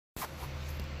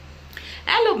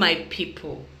Hello my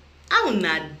people, how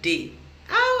una dey?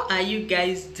 How are you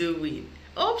guys doing?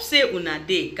 Hope say una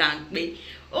dey kampe.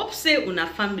 Hope say una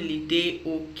family dey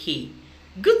okay.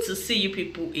 Good to see you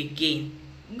people again.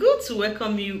 Good to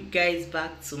welcome you guys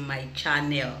back to my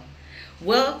channel.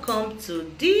 Welcome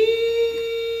to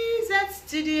DZ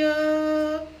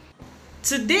Studio.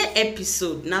 Today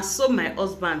episode na so my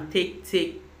husband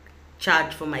take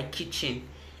charge for my kitchen.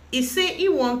 He say he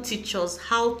wan teach us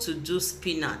how to do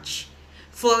spinach.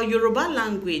 For Yoruba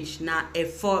language na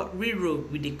riro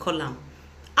we dey call am.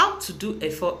 How to do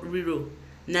riro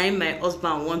na my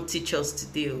husband wan teach us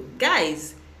today.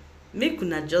 Guys, make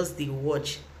una just dey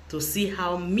watch to see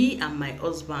how me and my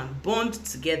husband bond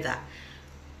together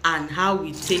and how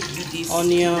we take do this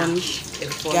onion,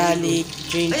 garlic,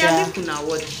 ginger. Oya, make una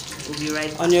watch. We'll be right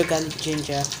back. Onion, garlic,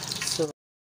 ginger.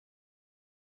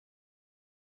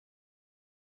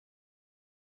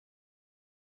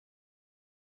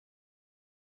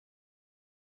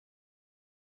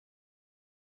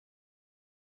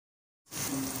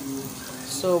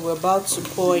 So we're about to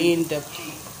pour in the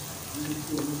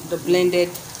blended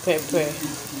pepper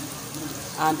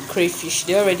and crayfish.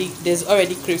 There's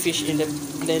already crayfish in the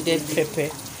blended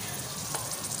pepper.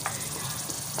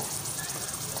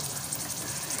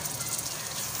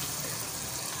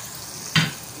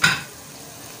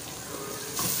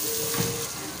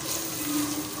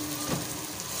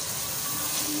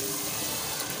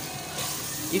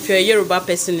 If you're a Yoruba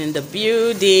person in the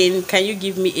building, can you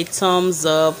give me a thumbs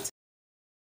up?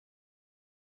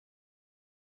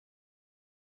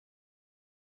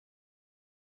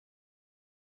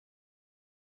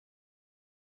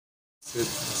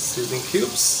 Seasoning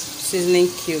cubes. Seasoning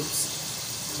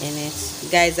cubes in it.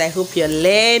 Guys, I hope you're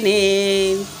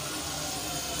learning.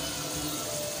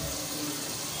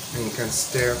 And you can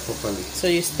stir properly. So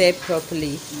you stir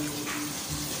properly.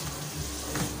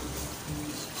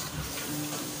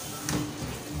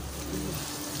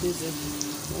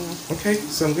 Okay,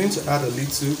 so I'm going to add a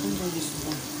little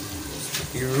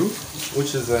riro,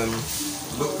 which is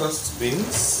locust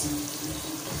beans,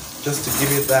 just to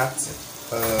give it that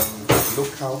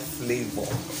local flavor.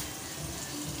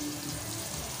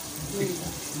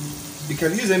 You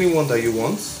can use any one that you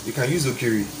want. You can use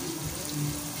okiri,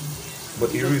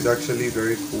 but riro is actually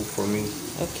very cool for me.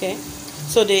 Okay,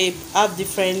 so they have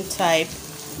different type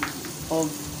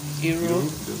of riro.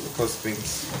 The locust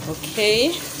beans.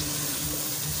 Okay.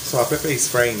 So our pepper is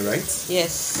frying, right?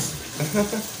 Yes.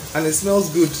 And it smells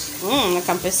good. I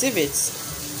can perceive it.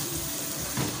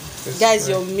 Guys,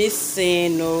 you're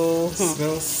missing.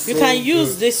 You can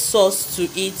use this sauce to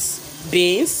eat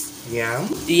beans, yam,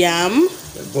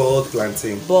 boiled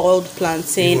plantain,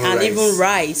 and even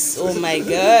rice. Oh my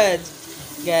god,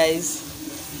 guys.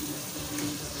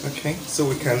 Okay, so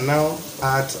we can now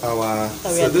add our.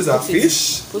 So these are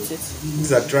fish. Put it.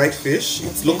 These are dried fish.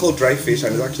 It's local dried fish,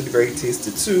 and it's actually very tasty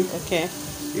too. Okay.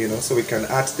 You know, so we can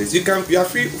add this. You are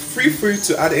free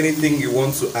to add anything you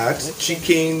want to add. Okay.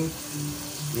 Chicken,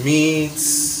 meat,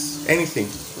 anything.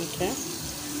 Okay.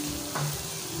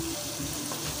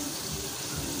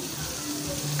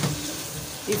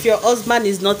 If your husband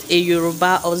is not a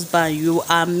Yoruba husband, you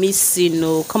are missing.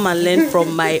 No, come and learn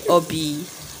from my hobby.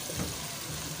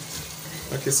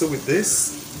 Okay, so with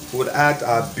this, we would add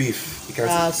our beef. You can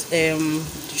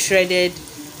shredded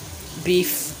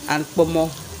beef and pomo,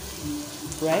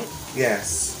 right?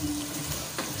 Yes.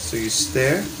 So you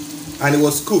stir, and it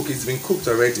was cooked. It's been cooked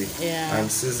already. Yeah.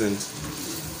 And seasoned.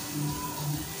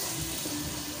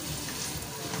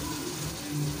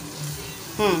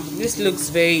 This looks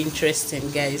very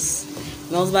interesting, guys.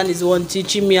 My husband is the one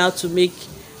teaching me how to make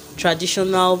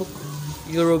traditional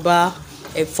Yoruba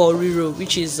riro,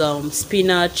 which is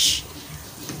spinach.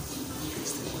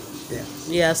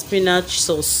 Yeah, spinach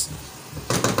sauce.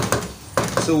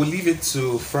 So we'll leave it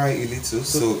to fry a little.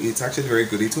 So it's actually very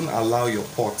good. It won't allow your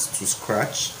pot to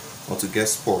scratch or to get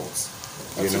spoiled,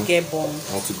 or to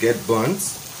get burnt.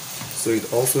 So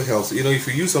it also helps. You know, if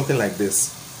you use something like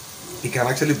this, it can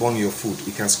actually burn your food.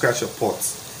 It can scratch your pot.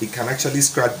 It can actually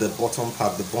scratch the bottom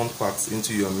part, the burnt parts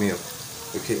into your meal.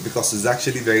 Okay, because it's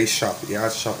actually very sharp. It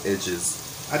has sharp edges.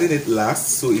 Adding it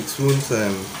last, so it won't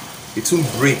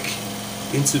break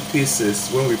into pieces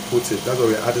when we put it. That's why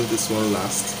we're adding this one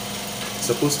last. It's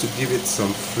supposed to give it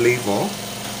some flavor.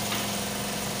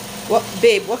 What,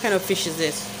 babe? What kind of fish is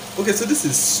this? Okay, so this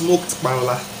is smoked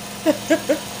banla.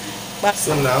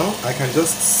 So now I can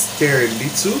just stir a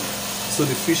little, so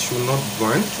the fish will not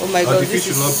burn. Oh my god, the fish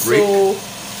will not break.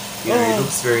 Yeah, it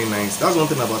looks very nice. That's one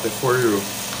thing about the riro.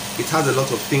 It has a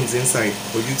lot of things inside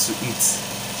for you to eat.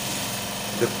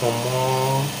 The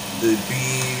pomo, the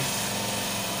beef,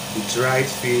 the dried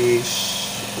fish,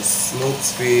 the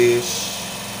smoked fish.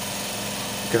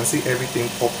 You can see everything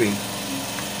popping.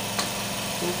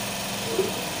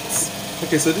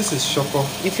 Okay, so this is shoko.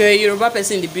 If you're a Yoruba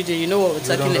person in the building, you know what we're You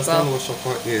talking understand about. what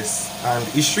shoko is, and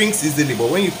it shrinks easily. But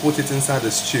when you put it inside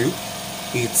the stew,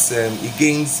 it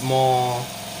gains more,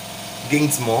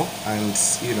 and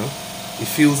you know, it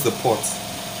fills the pot.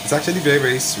 It's actually very,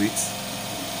 very sweet.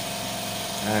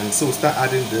 And so we'll start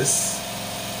adding this.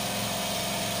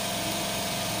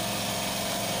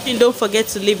 And don't forget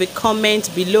to leave a comment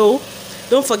below.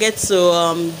 Don't forget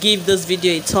to give this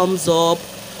video a thumbs up.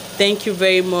 Thank you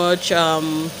very much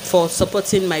for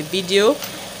supporting my video.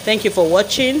 Thank you for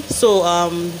watching. So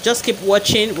just keep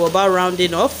watching. We're about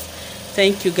rounding off.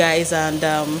 Thank you guys, and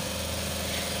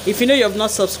if you know you have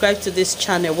not subscribed to this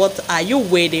channel, what are you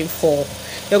waiting for?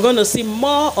 You're going to see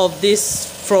more of this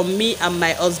from me and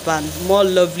my husband, more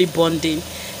lovely bonding.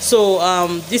 So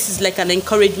this is like an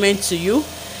encouragement to you.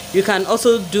 You can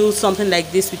also do something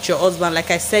like this with your husband.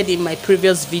 Like I said in my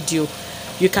previous video,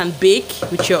 you can bake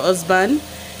with your husband.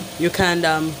 You can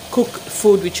cook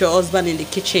food with your husband in the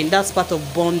kitchen. That's part of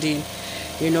bonding,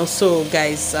 you know. So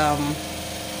guys,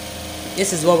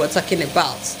 this is what we're talking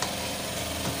about.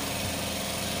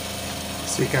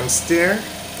 So you can stir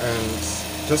and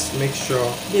just make sure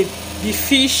The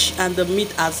fish and the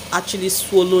meat has actually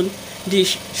swollen the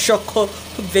shoko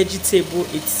vegetable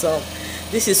itself.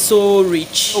 This is so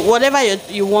rich. Whatever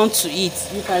you want to eat,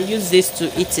 you can use this to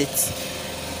eat it.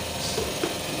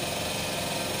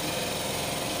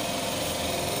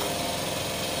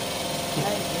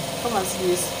 Come and see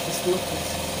this.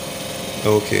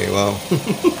 okay, wow.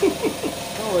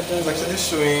 Oh, It's actually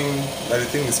showing that the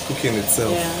thing is cooking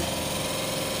itself. yeah.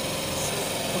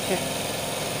 Okay.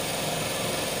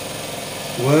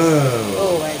 Whoa.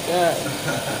 Oh my god.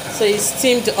 So it's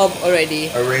steamed up already.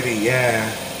 Already, yeah.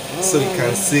 So you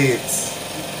can see it.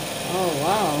 Oh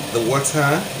wow. The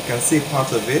water, you can see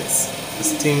part of it.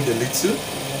 It's steamed a little.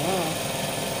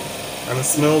 Wow. And it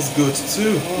smells good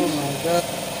too. Oh my god.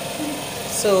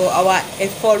 So our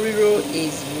riro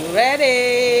is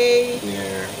ready.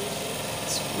 Yeah.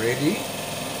 It's ready.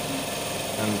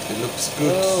 And it looks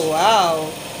good. Oh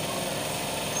wow.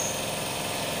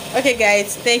 Okay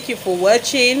guys, thank you for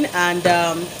watching, and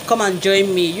come and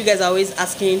join me. You guys are always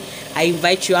asking, I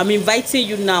invite you. I'm inviting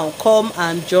you now. Come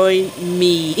and join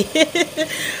me.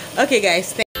 Okay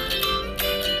guys.